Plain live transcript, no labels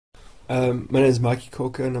My name is Mikey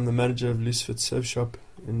Corker and I'm the manager of Loose Fit Surf Shop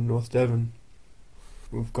in North Devon.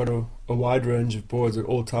 We've got a wide range of boards at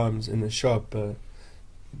all times in the shop,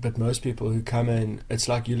 but most people who come in, it's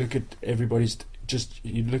like you look at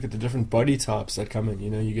you look at the different body types that come in. You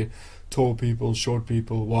know, you get tall people, short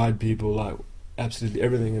people, wide people, like absolutely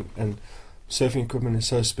everything. And surfing equipment is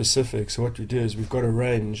so specific. So what we do is we've got a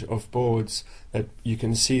range of boards that you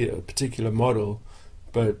can see a particular model,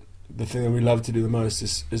 but the thing that we love to do the most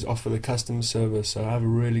is offer the customer service. So I have a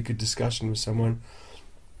really good discussion with someone.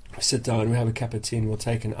 We sit down, we have a cup of tea, and we'll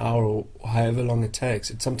take an hour or however long it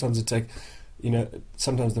takes. Sometimes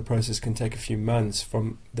the process can take a few months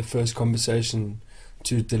from the first conversation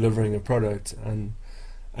to delivering a product, and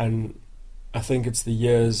I think it's the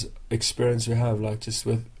years experience we have, like just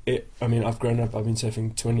with it. I mean, I've grown up, I've been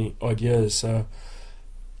surfing 20 odd years, so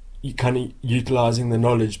you kind of utilising the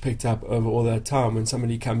knowledge picked up over all that time. When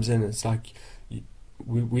somebody comes in, it's like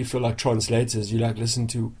we feel like translators. You like listen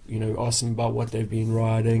to, ask them about what they've been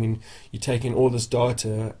riding, and you take in all this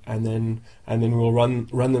data, and then we'll run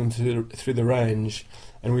them through the range.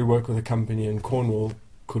 And we work with a company in Cornwall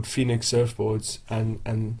called Phoenix Surfboards,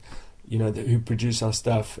 and who produce our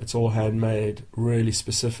stuff. It's all handmade, really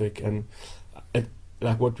specific, and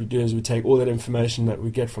like what we do is we take all that information that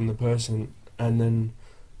we get from the person, and then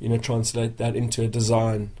translate that into a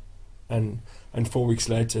design, and 4 weeks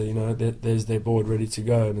later, there's their board ready to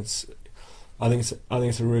go. And I think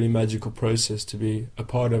it's a really magical process to be a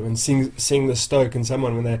part of, and seeing the stoke in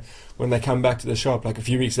someone when they come back to the shop, like a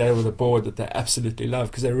few weeks later with a board that they absolutely love,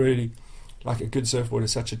 because they really like a good surfboard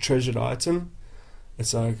is such a treasured item.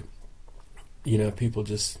 It's like, people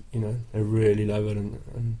just they really love it,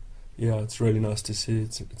 and yeah, it's really nice to see.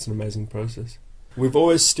 It's an amazing process. We've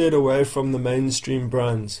always steered away from the mainstream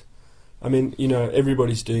brands. I mean,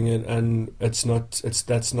 everybody's doing it, and that's not a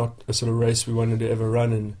sort of race we wanted to ever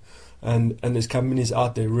run in. And there's companies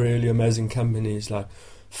out there, really amazing companies like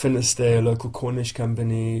Finisterre, a local Cornish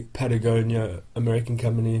company, Patagonia, American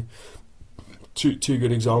company. Two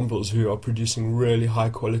good examples who are producing really high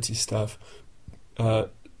quality stuff. And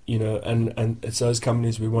it's those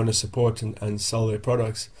companies we want to support and sell their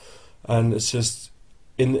products. And it's just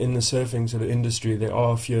in the surfing sort of industry, there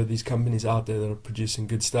are a few of these companies out there that are producing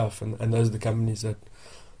good stuff, and those are the companies that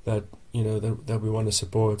we want to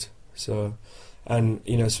support. So, and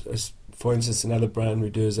for instance, another brand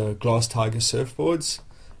we do is Glass Tiger surfboards,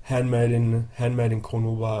 handmade in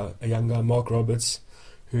Cornwall by a young guy, Mark Roberts,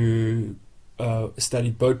 who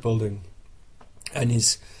studied boat building, and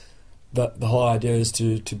the whole idea is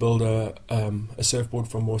to build a surfboard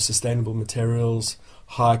from more sustainable materials,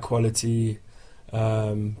 high quality,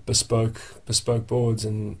 bespoke boards,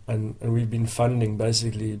 and we've been funding,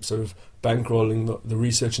 basically sort of bankrolling the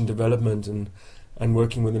research and development, and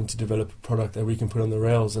working with them to develop a product that we can put on the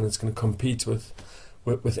rails, and it's going to compete with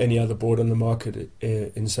any other board on the market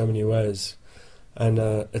in so many ways. And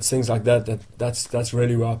it's things like that's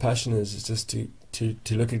really where our passion is. It's just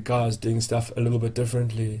to look at guys doing stuff a little bit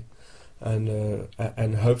differently,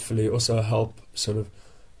 and hopefully also help sort of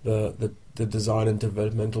the design and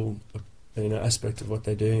developmental aspect of what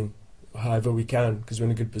they're doing, however we can, because we're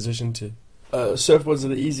in a good position to. Surfboards are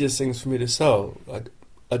the easiest things for me to sell. Like,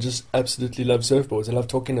 I just absolutely love surfboards. I love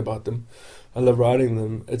talking about them. I love riding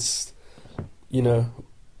them. It's,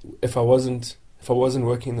 if I wasn't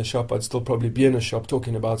working in the shop, I'd still probably be in a shop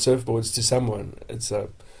talking about surfboards to someone. It's and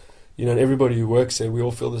everybody who works there, we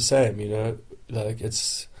all feel the same. Like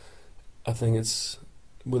I think it's,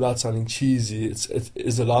 without sounding cheesy, it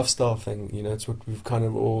is a lifestyle thing. It's what we've kind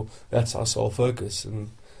of all. That's our sole focus,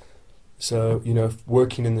 and so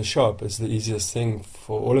working in the shop is the easiest thing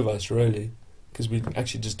for all of us, really, because we're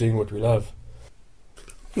actually just doing what we love.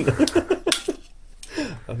 I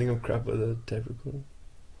think I'm crap with a tape recorder.